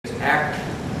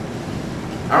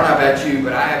I don't know about you,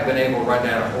 but I haven't been able to run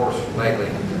down a horse lately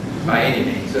by any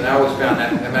means. And I always found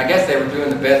that, I mean, I guess they were doing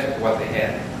the best with what they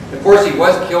had. Of course, he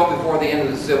was killed before the end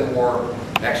of the Civil War,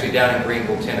 actually down in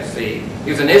Greenville, Tennessee.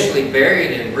 He was initially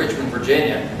buried in Richmond,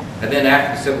 Virginia, and then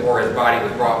after the Civil War, his body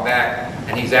was brought back,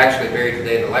 and he's actually buried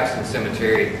today at the Lexington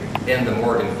Cemetery in the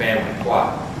Morgan family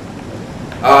plot.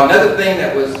 Another thing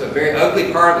that was a very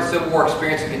ugly part of the Civil War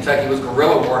experience in Kentucky was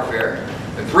guerrilla warfare.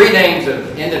 The three names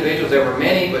of individuals, there were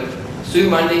many, but Sue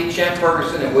Mundy, Champ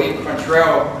Ferguson, and William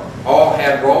Quantrell all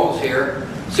had roles here.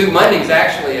 Sue Mundy's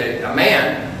actually a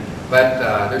man,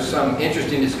 but there's some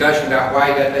interesting discussion about why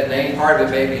he got that name. Part of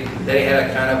it maybe that he had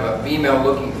a kind of a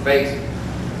female-looking face.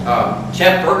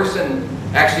 Champ Ferguson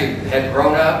actually had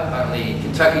grown up on the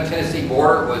Kentucky-Tennessee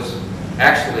border, was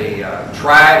actually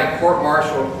tried and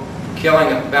court-martialed,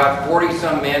 killing about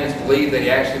 40-some men. It's believed that he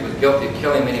actually was guilty of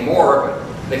killing many more,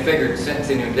 but they figured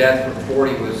sentencing him to death for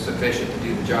 40 was sufficient to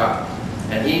do the job.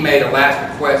 And he made a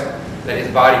last request that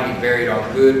his body be buried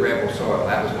on good rebel soil.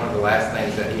 That was one of the last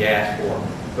things that he asked for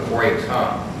before he was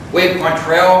hung. William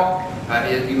Quantrell,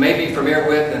 you may be familiar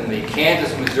with in the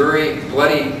Kansas-Missouri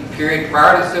bloody period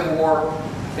prior to the Civil War.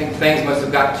 I think things must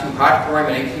have gotten too hot for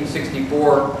him in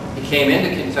 1864. He came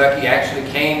into Kentucky, actually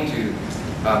came to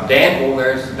Danville,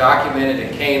 there's documented,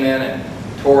 and came in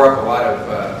and tore up a lot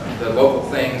of the local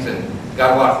things and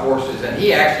got a lot of forces. And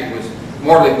he actually was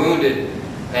mortally wounded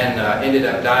and ended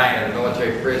up dying in a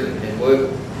military prison in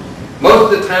Louisville.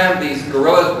 Most of the time, these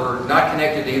guerrillas were not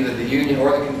connected to either the Union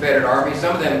or the Confederate Army.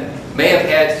 Some of them may have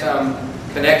had some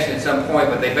connection at some point,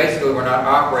 but they basically were not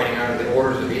operating under the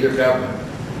orders of either government.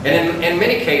 And in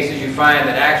many cases, you find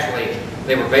that actually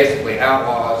they were basically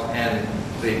outlaws, and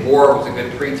the war was a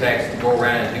good pretext to go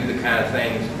around and do the kind of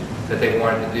things that they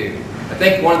wanted to do. I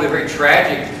think one of the very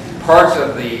tragic parts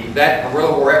of that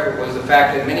guerrilla war effort was the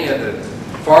fact that many of the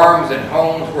farms and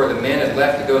homes where the men had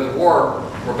left to go to the war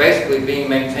were basically being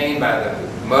maintained by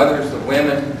the mothers, the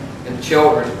women, and the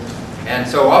children. And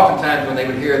so oftentimes when they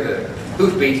would hear the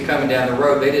hoofbeats coming down the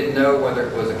road, they didn't know whether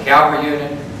it was a cavalry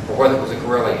unit or whether it was a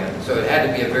guerrilla unit. So it had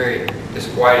to be a very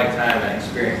disquieting time and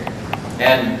experience.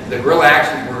 And the guerrilla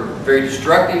actions were very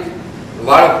destructive. A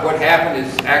lot of what happened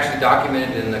is actually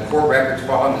documented in the court records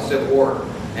following the Civil War,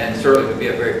 and certainly would be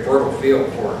a very fertile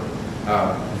field for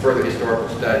further historical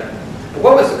study. But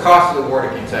what was the cost of the war to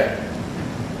Kentucky?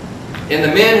 In the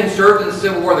men who served in the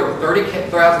Civil War, there were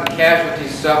 30,000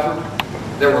 casualties suffered.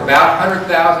 There were about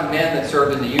 100,000 men that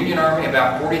served in the Union Army,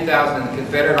 about 40,000 in the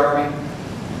Confederate Army,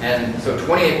 and so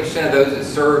 28% of those that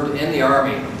served in the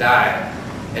Army died.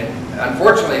 And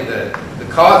unfortunately, the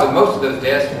cause of most of those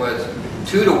deaths was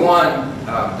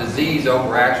 2-to-1 disease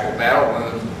over actual battle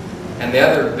wounds, and the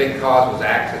other big cause was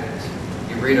accidents.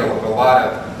 You read a lot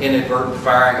of inadvertent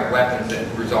firing of weapons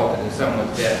that resulted in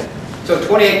someone's death. So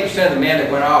 28% of the men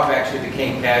that went off actually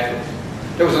became casualties.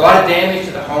 There was a lot of damage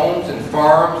to the homes and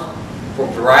farms for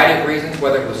a variety of reasons,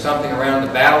 whether it was something around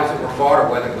the battles that were fought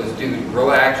or whether it was due to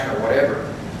guerrilla action or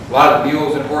whatever. A lot of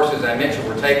mules and horses, I mentioned,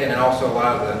 were taken, and also a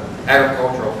lot of the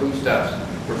agricultural foodstuffs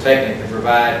were taken to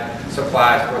provide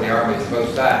supplies for the armies on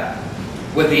both sides.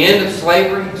 With the end of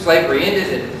slavery, slavery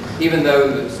ended, and even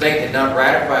though the state had not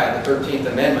ratified the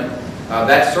 13th Amendment,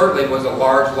 that certainly was a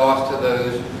large loss to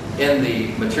those in the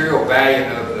material value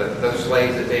of those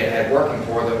slaves that they had working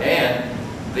for them and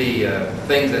the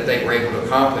things that they were able to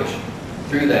accomplish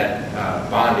through that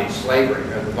bondage slavery,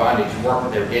 or the bondage work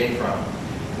that they were getting from.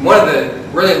 One of the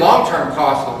really long-term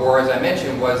costs of the war, as I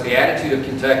mentioned, was the attitude of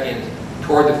Kentuckians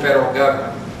toward the federal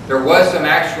government. There was some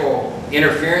actual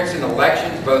interference in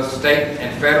elections, both state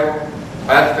and federal,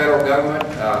 by the federal government.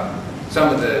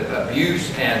 Some of the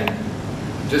abuse and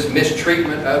just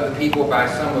mistreatment of the people by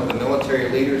some of the military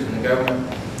leaders in the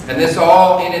government. And this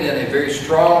all ended in a very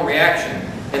strong reaction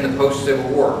in the post-Civil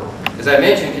War. As I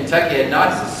mentioned, Kentucky had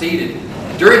not seceded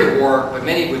during the war, but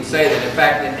many would say that in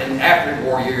fact in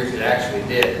after-war years it actually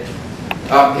did.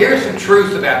 Here's some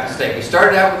truths about the state. We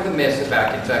started out with the myths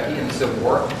about Kentucky in the Civil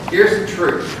War. Here's the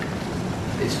truth.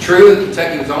 It's true that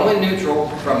Kentucky was only neutral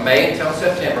from May until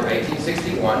September of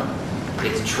 1861.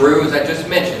 It's true, as I just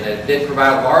mentioned, that it did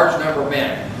provide a large number of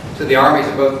men to the armies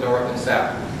of both North and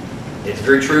South. It's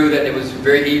very true that it was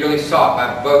very eagerly sought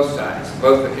by both sides.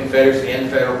 Both the Confederacy and the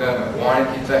federal government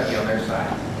wanted Kentucky on their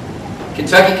side.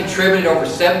 Kentucky contributed over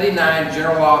 79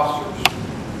 general officers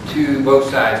to both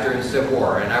sides during the Civil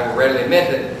War, and I will readily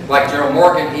admit that, like General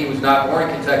Morgan, he was not born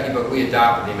in Kentucky, but we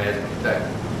adopted him as a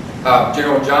Kentucky.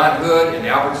 General John Hood and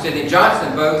Albert Sidney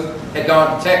Johnston both had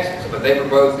gone to Texas, but they were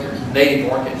both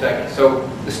native-born Kentuckians. So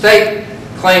the state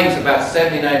claims about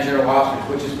 79 general officers,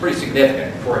 which is pretty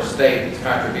significant for a state, its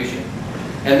contribution.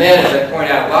 And then, as I point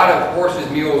out, a lot of horses,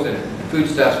 mules, and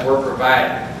foodstuffs were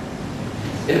provided.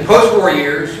 In the post-war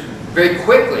years, very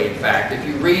quickly, in fact, if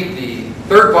you read the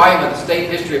third volume of the State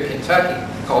History of Kentucky,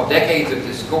 called Decades of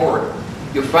Discord,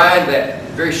 you'll find that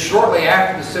very shortly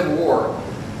after the Civil War,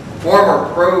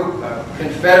 former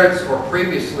pro-Confederates or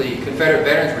previously Confederate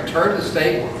veterans returned to the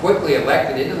state, were quickly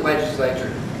elected into the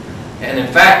legislature, and in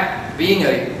fact, being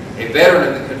a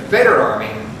veteran of the Confederate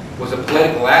Army was a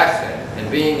political asset, and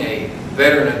being a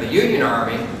veteran of the Union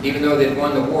Army, even though they'd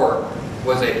won the war,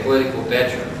 was a political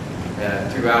detriment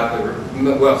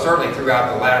certainly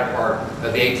throughout the latter part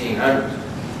of the 1800s.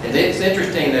 And it's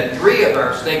interesting that 3 of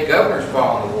our state governors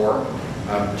fought in the war,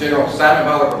 General Simon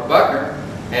Butler Buckner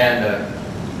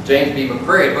and James B.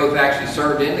 McCreary, both actually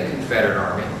served in the Confederate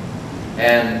Army.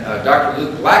 And Dr.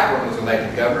 Luke Blackburn was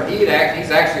elected governor. He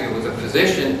actually was a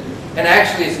physician, and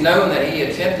actually it's known that he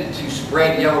attempted to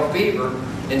spread yellow fever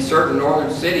in certain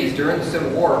northern cities during the Civil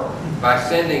War by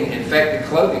sending infected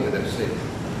clothing to those cities.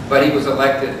 But he was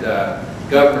elected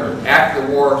governor after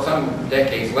the war, some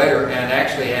decades later, and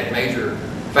actually had a major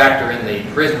factor in the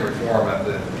prison reform of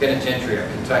the penitentiary of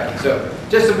Kentucky. So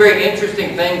just some very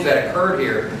interesting things that occurred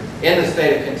here in the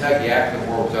state of Kentucky after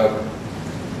the war was over.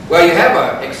 Well, you have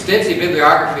an extensive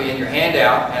bibliography in your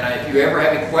handout, and if you ever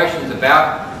have any questions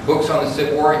about books on the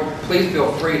Civil War, please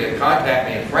feel free to contact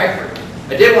me in Frankfurt.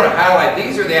 I did want to highlight,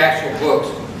 these are the actual books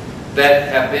that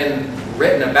have been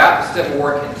written about the Civil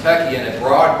War in Kentucky in a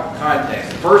broad context.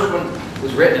 The first one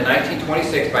was written in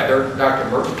 1926 by Dr.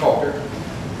 Merce Coulter.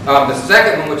 The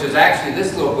second one, which is actually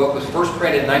this little book, was first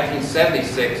printed in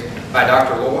 1976 by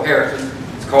Dr. Lowell Harrison.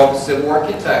 It's called The Civil War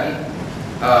in Kentucky.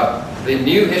 The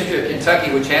New History of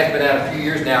Kentucky, which has been out a few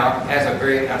years now, has a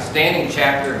very outstanding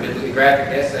chapter, a bibliographic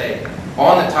essay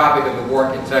on the topic of the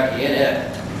war in Kentucky in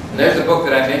it. And there's a book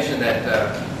that I mentioned that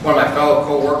one of my fellow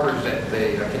co-workers at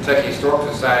the Kentucky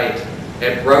Historical Society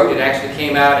had wrote. It actually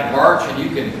came out in March, and you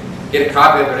can get a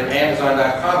copy of it at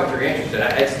Amazon.com if you're interested.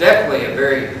 It's definitely a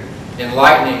very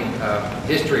enlightening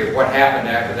history of what happened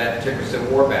after that particular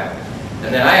Civil War battle.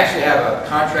 And then I actually have a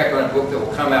contract on a book that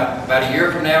will come out about a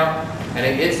year from now, and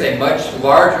it's a much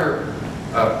larger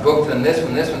book than this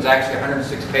one. This one's actually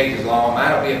 106 pages long.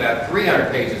 Mine will be about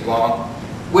 300 pages long,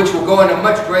 which will go into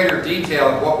much greater detail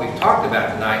of what we've talked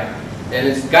about tonight. And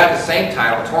it's got the same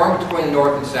title, Torn Between the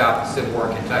North and South, the Civil War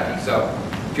in Kentucky. So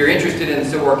if you're interested in the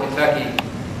Civil War in Kentucky,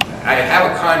 I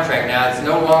have a contract now. It's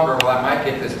no longer, well, I might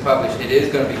get this published. It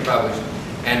is going to be published,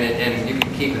 and you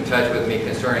can keep in touch with me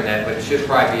concerning that, but it should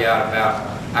probably be out about,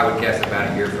 I would guess,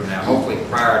 about a year from now, hopefully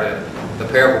prior to the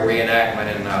parable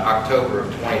reenactment in October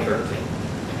of 2013.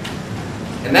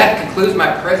 And that concludes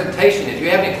my presentation. If you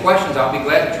have any questions, I'll be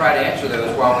glad to try to answer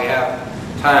those while we have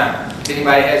time. If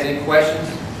anybody has any questions,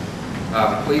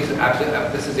 please,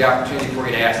 this is the opportunity for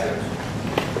you to ask those.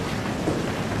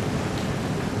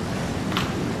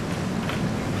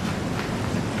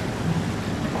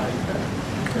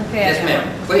 Okay. Yes,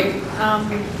 ma'am. Please.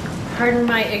 Pardon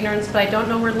my ignorance, but I don't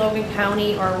know where Logan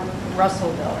County or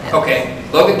Russellville is. Okay.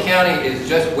 Logan County is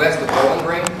just west of Bowling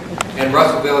Green, and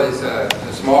Russellville is a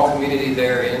small community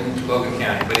there in Logan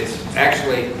County, but it's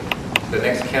actually the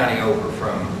next county over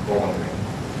from Bowling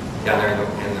Green, down there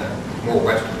in the more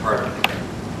western part of the county.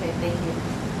 Okay, thank you.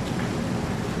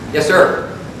 Yes,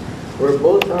 sir. Were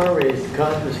both armies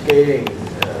confiscating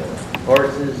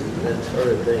horses and that sort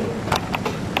of thing?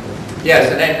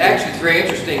 Yes, and actually it's very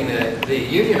interesting that the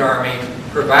Union Army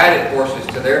provided horses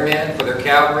to their men for their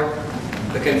cavalry.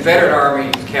 The Confederate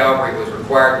Army's cavalry was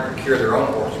required to procure their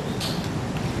own horses.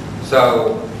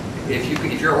 So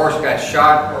if your horse got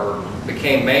shot or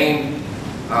became maimed,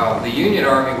 the Union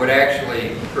Army would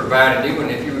actually provide a new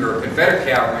one. If you were a Confederate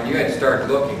cavalryman, you had to start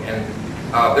looking. And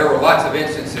there were lots of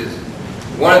instances.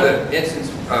 One of the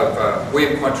instances of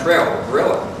William Quantrell, the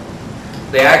guerrilla,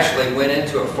 they actually went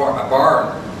into a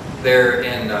barn there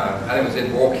in, I think it was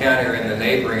in Boyle County or in the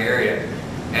neighboring area,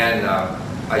 and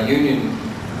a Union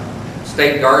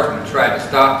state guardsman tried to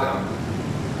stop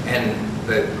them, and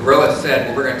the guerrilla said,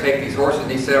 well, we're going to take these horses,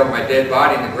 and he said, over my dead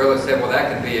body, and the guerrilla said, well,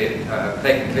 that can be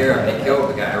taken care of, and he killed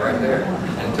the guy right there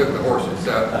and took the horses.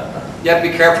 So you have to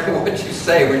be careful what you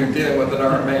say when you're dealing with an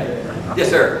armed man. Yes,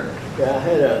 sir. Yeah, I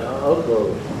had an old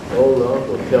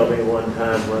uncle tell me one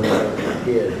time when I was a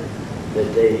kid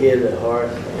that they hid a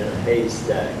horse in a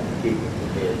haystack to keep it from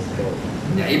being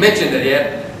stolen. Yeah, he mentioned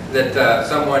that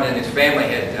someone in his family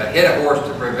had hit a horse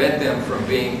to prevent them from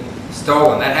being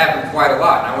stolen. That happened quite a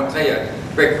lot. And I want to tell you a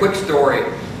very quick story.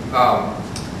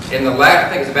 In the last, I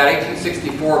think it's about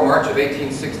 1864, March of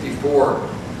 1864,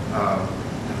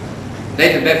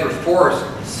 Nathan Bedford Forrest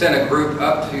sent a group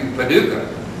up to Paducah,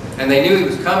 and they knew he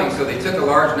was coming, so they took a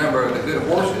large number of the good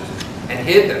horses and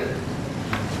hid them.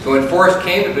 So when Forrest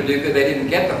came to Paducah, they didn't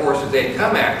get the horses they had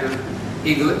come after.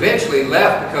 He eventually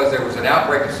left because there was an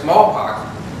outbreak of smallpox.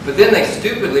 But then they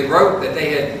stupidly wrote that they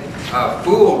had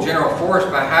fooled General Forrest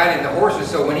by hiding the horses,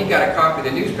 so when he got a copy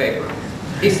of the newspaper,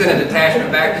 he sent a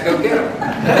detachment back to go get them.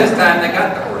 And this time they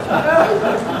got the horses.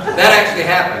 That actually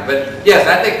happened. But yes,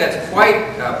 I think that's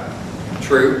quite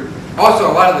true.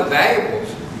 Also, a lot of the valuables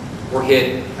were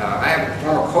hid. I have a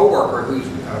former co-worker whose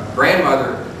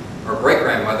grandmother or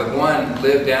great-grandmother, one,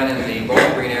 lived down in the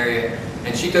Bowling Green area,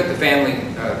 and she took the family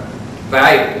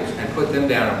valuables and put them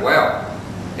down a well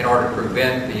in order to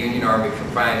prevent the Union Army from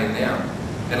finding them.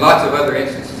 And lots of other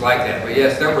instances like that. But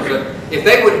yes, there was if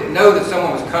they would know that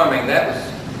someone was coming, that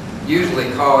was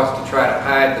usually cause to try to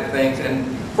hide the things. And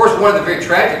of course, one of the very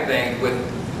tragic things with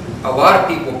a lot of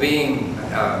people being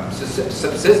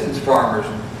subsistence farmers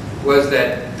was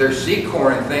that their seed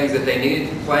corn and things that they needed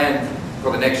to plant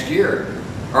for the next year,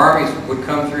 armies would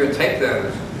come through and take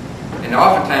those. And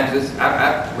oftentimes,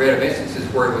 I've read of instances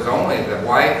where it was only the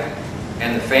wife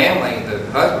and the family, the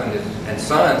husband and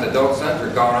sons, adult sons,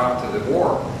 are gone off to the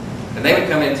war. And they would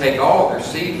come in and take all of their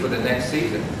seed for the next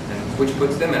season, and which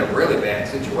puts them in a really bad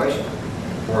situation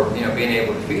for being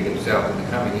able to feed themselves in the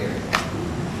coming year.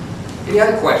 Any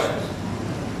other questions?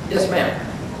 Yes, ma'am.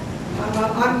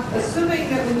 I'm assuming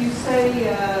that when you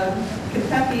say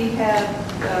Kentucky had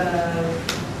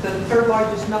the third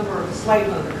largest number of slave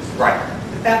owners. Right.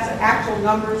 That's actual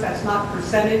numbers, that's not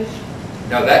percentage?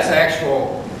 No, that's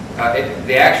actual,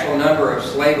 the actual number of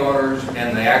slave owners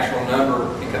and the actual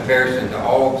number in comparison to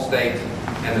all the states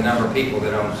and the number of people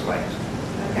that own slaves.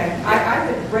 Okay. I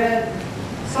had read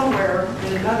somewhere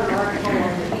in another article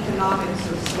on the economics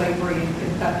of slavery in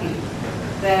Kentucky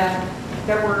that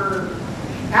there were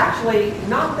actually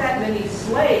not that many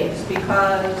slaves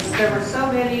because there were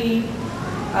so many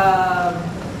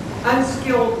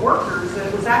unskilled workers that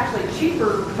it was actually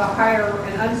cheaper to hire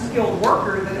an unskilled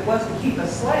worker than it was to keep a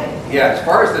slave. Yeah, as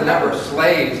far as the number of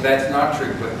slaves, that's not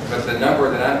true, but the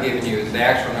number that I'm giving you is the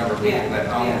actual number of people that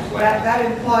own slaves.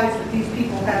 That implies that these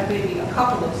people had maybe a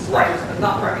couple of slaves, but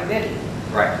not very many.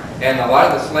 Right, and a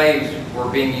lot of the slaves were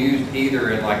being used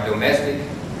either in like domestic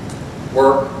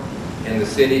work in the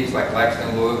cities like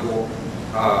Lexington, Louisville,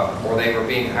 or they were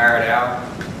being hired out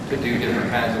to do different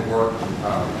kinds of work,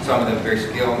 some of them very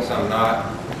skilled and some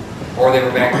not, or they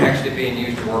were actually being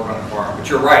used to work on a farm. But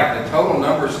you're right, the total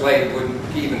number of slaves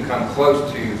wouldn't even come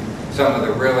close to some of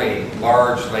the really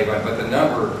large slave owners, but the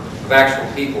number of actual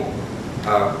people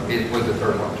was the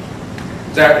third largest.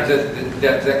 Is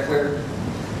that clear?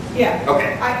 Yeah.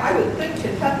 Okay. I would think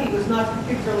Kentucky was not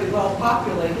particularly well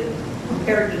populated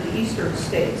compared to the eastern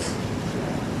states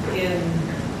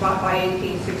by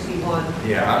 1861.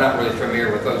 Yeah, I'm not really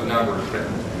familiar with those numbers, but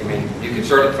I mean, you can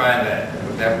certainly find that.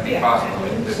 That would be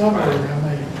possible. Somewhere around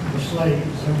there, the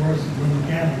slaves, somewhere in Boone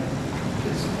County,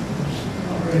 it's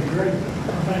not really great,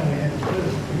 but our family had to do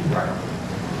it.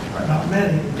 Right. Not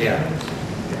many. Yeah.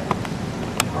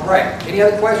 All right. Any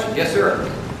other questions? Yes, sir.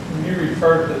 When you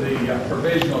refer to the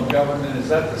provisional government, is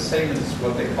that the same as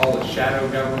what they call a shadow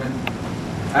government?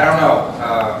 I don't know,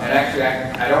 and actually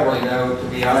I don't really know, to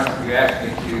be honest, if you asked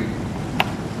me to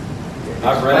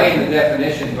explain the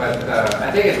definition, but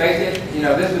I think it's basic,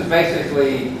 this was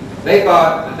basically, they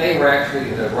thought that they were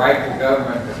actually the rightful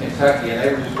government of Kentucky, and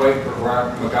they were just waiting for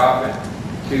Robert McGoffin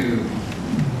to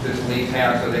just leave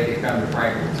town so they could come to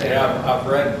Franklin. Yeah, I've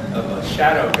read of a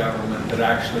shadow government that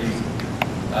actually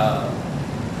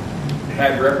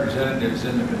had representatives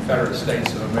in the Confederate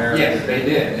States of America. Yes, they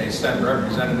did. They sent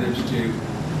representatives to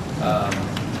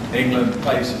England,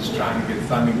 places trying to get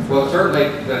funding. Well, certainly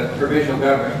the provisional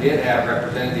government did have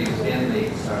representatives in the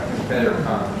Confederate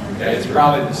Congress. Okay, it's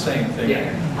probably the same thing.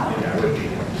 Yeah, it would be.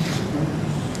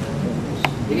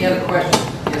 Any other questions?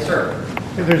 Yes, sir.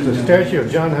 There's a statue of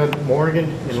John Hunt Morgan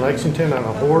in Lexington on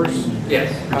a horse.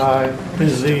 Yes.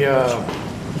 Is the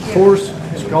horse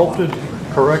sculpted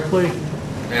correctly?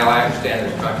 Now, I understand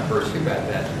there's controversy about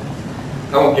that.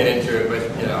 I won't get into it, but,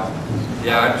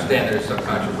 yeah, I understand there's some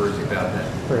controversy about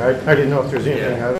that. I didn't know if there's anything. Yeah.